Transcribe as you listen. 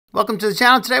Welcome to the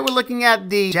channel. Today we're looking at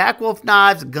the Jack Wolf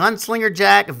Knives Gunslinger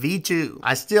Jack V2.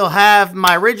 I still have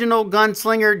my original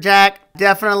Gunslinger Jack.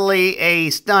 Definitely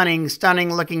a stunning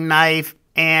looking knife.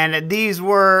 And these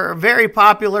were very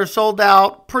popular, sold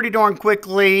out pretty darn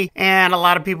quickly. And a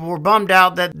lot of people were bummed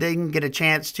out that they didn't get a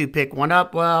chance to pick one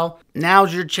up. Well,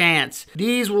 now's your chance.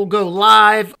 These will go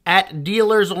live at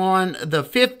dealers on the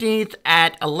 15th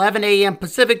at 11 a.m.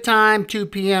 Pacific time, 2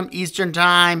 p.m. Eastern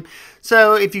time.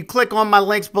 So if you click on my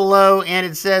links below and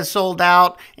it says sold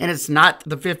out and it's not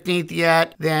the 15th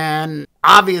yet, then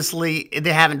obviously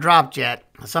they haven't dropped yet.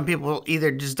 Some people either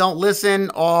just don't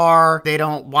listen or they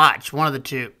don't watch, one of the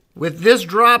two. With this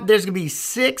drop, there's going to be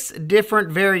 6 different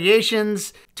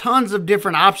variations, tons of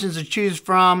different options to choose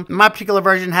from. My particular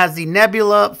version has the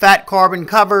Nebula fat carbon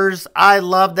covers. I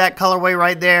love that colorway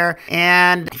right there.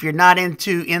 And if you're not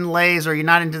into inlays or you're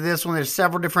not into this one, there's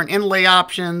several different inlay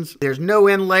options. There's no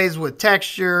inlays with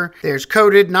texture. There's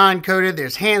coated, non-coated.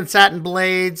 There's hand satin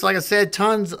blades. Like I said,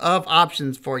 tons of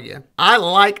options for you. I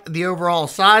like the overall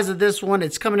size of this one.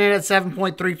 It's coming in at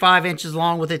 7.35 inches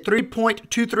long with a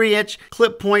 3.23 inch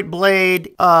clip point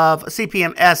blade of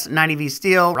CPM S90V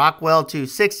steel, Rockwell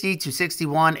 260 to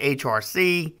 61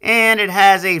 HRC, and it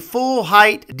has a full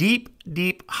height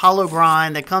deep hollow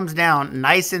grind that comes down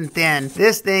nice and thin.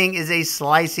 This thing is a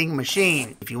slicing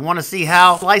machine. If you want to see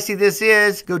how slicey this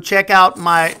is, go check out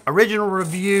my original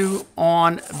review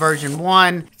on version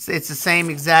 1. It's the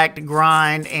same exact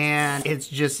grind and it's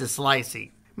just as slicey.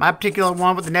 My particular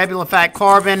one with the Nebula Fat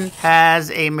Carbon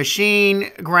has a machine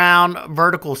ground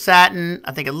vertical satin.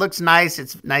 I think it looks nice.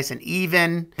 It's nice and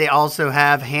even. They also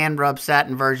have hand rub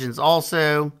satin versions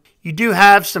also. You do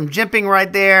have some jimping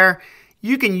right there.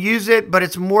 You can use it, but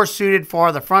it's more suited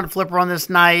for the front flipper on this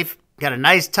knife. Got a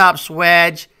nice top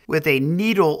swedge with a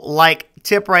needle-like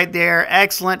tip right there.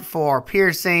 Excellent for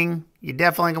piercing. You're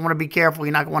definitely going to want to be careful.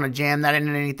 You're not going to want to jam that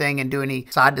into anything and do any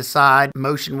side-to-side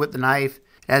motion with the knife.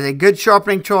 It has a good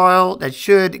sharpening choil that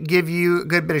should give you a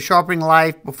good bit of sharpening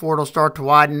life before it'll start to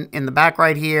widen in the back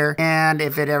right here. And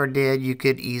if it ever did, you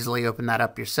could easily open that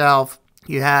up yourself.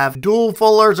 You have dual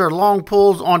fullers or long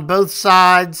pulls on both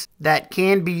sides that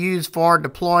can be used for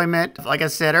deployment. Like I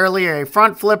said earlier, a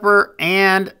front flipper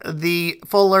and the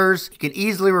fullers. You can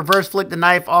easily reverse flick the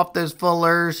knife off those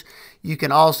fullers. You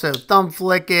can also thumb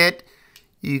flick it.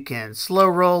 You can slow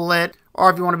roll it. Or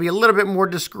if you want to be a little bit more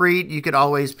discreet, you could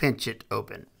always pinch it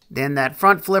open. Then that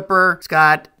front flipper, it's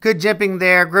got good jimping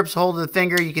there, grips hold of the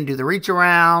finger. You can do the reach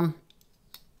around,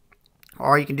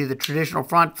 or you can do the traditional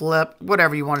front flip,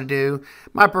 whatever you want to do.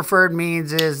 My preferred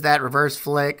means is that reverse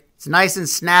flick. It's nice and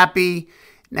snappy.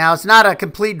 Now, it's not a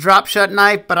complete drop shut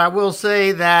knife, but I will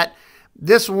say that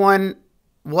this one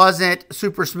wasn't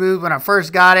super smooth when I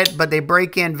first got it, but they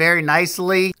break in very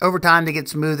nicely. Over time, they get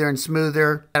smoother and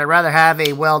smoother. I'd rather have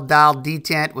a well-dialed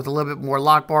detent with a little bit more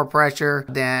lock bar pressure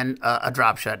than a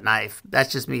drop shut knife.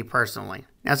 That's just me personally.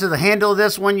 Now, so the handle of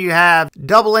this one, you have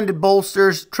double-ended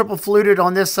bolsters, triple fluted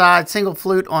on this side, single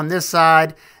flute on this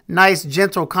side, nice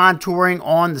gentle contouring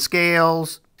on the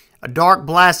scales, a dark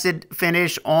blasted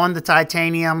finish on the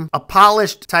titanium, a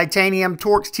polished titanium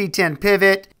Torx T10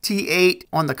 pivot, T8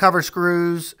 on the cover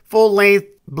screws, full length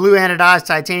blue anodized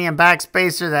titanium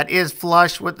backspacer that is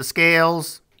flush with the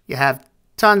scales. You have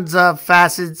tons of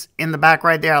facets in the back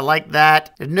right there. I like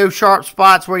that. There's no sharp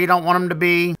spots where you don't want them to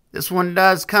be. This one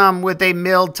does come with a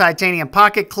milled titanium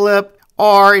pocket clip,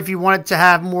 or if you want it to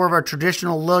have more of a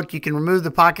traditional look, you can remove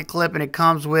the pocket clip and it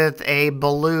comes with a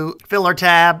blue filler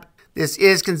tab. This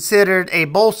is considered a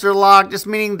bolster lock, just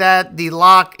meaning that the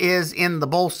lock is in the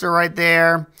bolster right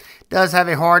there. It does have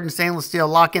a hardened stainless steel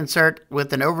lock insert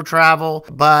with an over travel,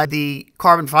 but the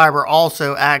carbon fiber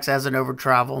also acts as an over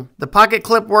travel. The pocket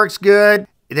clip works good.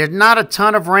 There's not a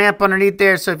ton of ramp underneath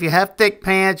there, so if you have thick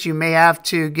pants, you may have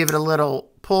to give it a little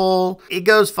pull. It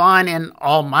goes fine in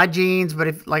all my jeans, but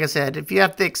if, like I said, if you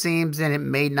have thick seams, then it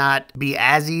may not be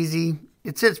as easy.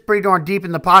 It sits pretty darn deep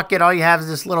in the pocket. All you have is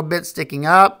this little bit sticking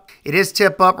up. It is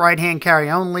tip up, right hand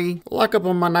carry only. Lock up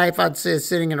on my knife, I'd say is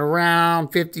sitting at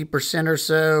around 50% or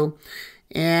so.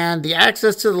 And the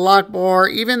access to the lock bar,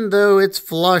 even though it's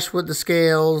flush with the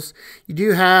scales, you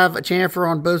do have a chamfer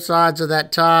on both sides of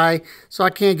that tie, so I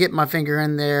can't get my finger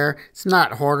in there. It's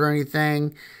not hard or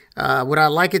anything. Would I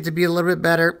like it to be a little bit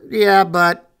better? Yeah,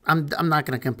 but I'm not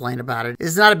going to complain about it.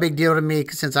 It's not a big deal to me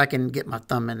since I can get my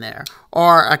thumb in there.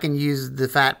 Or I can use the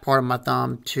fat part of my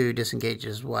thumb to disengage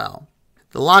as well.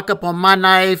 The lockup on my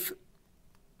knife,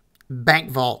 bank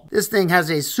vault. This thing has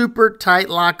a super tight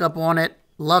lockup on it.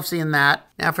 Love seeing that.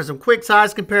 Now for some quick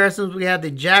size comparisons, we have the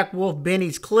Jack Wolf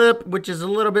Benny's clip, which is a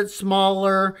little bit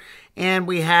smaller. And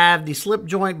we have the slip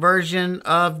joint version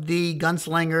of the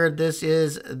Gunslinger. This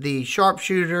is the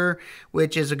sharpshooter,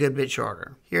 which is a good bit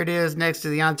shorter. Here it is next to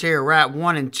the Ontario Rat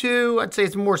 1 and 2. I'd say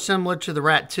it's more similar to the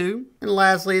Rat 2. And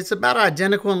lastly, it's about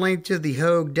identical in length to the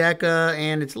Hogue Deca,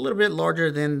 and it's a little bit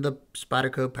larger than the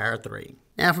Spyderco Power 3.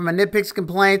 Now for my nitpicks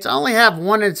complaints, I only have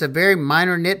one, and it's a very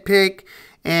minor nitpick,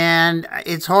 and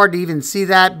it's hard to even see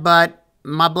that, but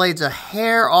my blade's a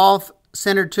hair off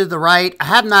centered to the right. I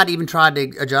have not even tried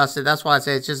to adjust it. That's why I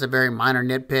say it's just a very minor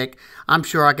nitpick. I'm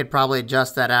sure I could probably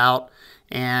adjust that out.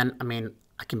 And I mean,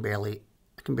 I can barely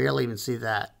even see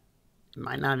that. It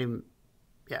might not even,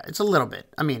 yeah, it's a little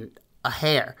bit. I mean, a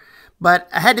hair. But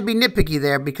I had to be nitpicky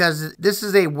there because this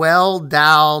is a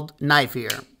well-dialed knife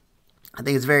here. I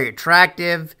think it's very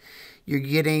attractive. You're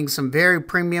getting some very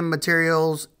premium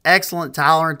materials, excellent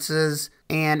tolerances,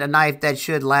 and a knife that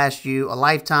should last you a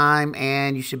lifetime,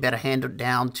 and you should be able to hand it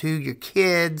down to your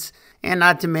kids. And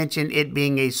not to mention it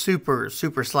being a super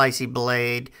slicey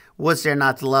blade. What's there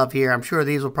not to love here? I'm sure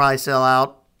these will probably sell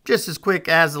out just as quick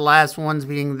as the last ones,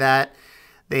 being that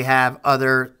they have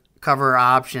other cover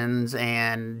options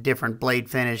and different blade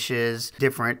finishes,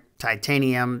 different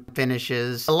titanium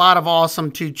finishes. A lot of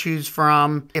awesome to choose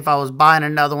from. If I was buying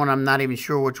another one, I'm not even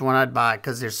sure which one I'd buy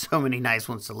because there's so many nice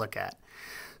ones to look at.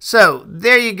 So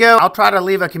there you go. I'll try to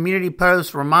leave a community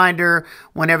post reminder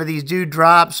whenever these do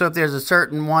drop. So if there's a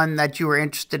certain one that you were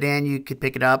interested in, you could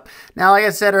pick it up. Now, like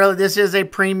I said earlier, this is a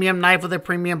premium knife with a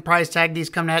premium price tag. These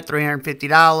come at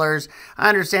 $350. I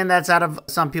understand that's out of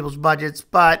some people's budgets,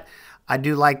 but I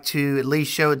do like to at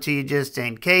least show it to you just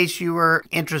in case you were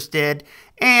interested.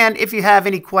 And if you have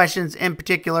any questions in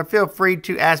particular, feel free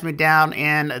to ask me down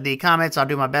in the comments. I'll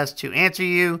do my best to answer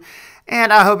you.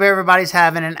 And I hope everybody's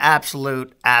having an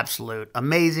absolute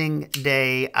amazing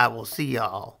day. I will see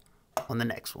y'all on the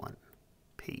next one.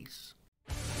 Peace.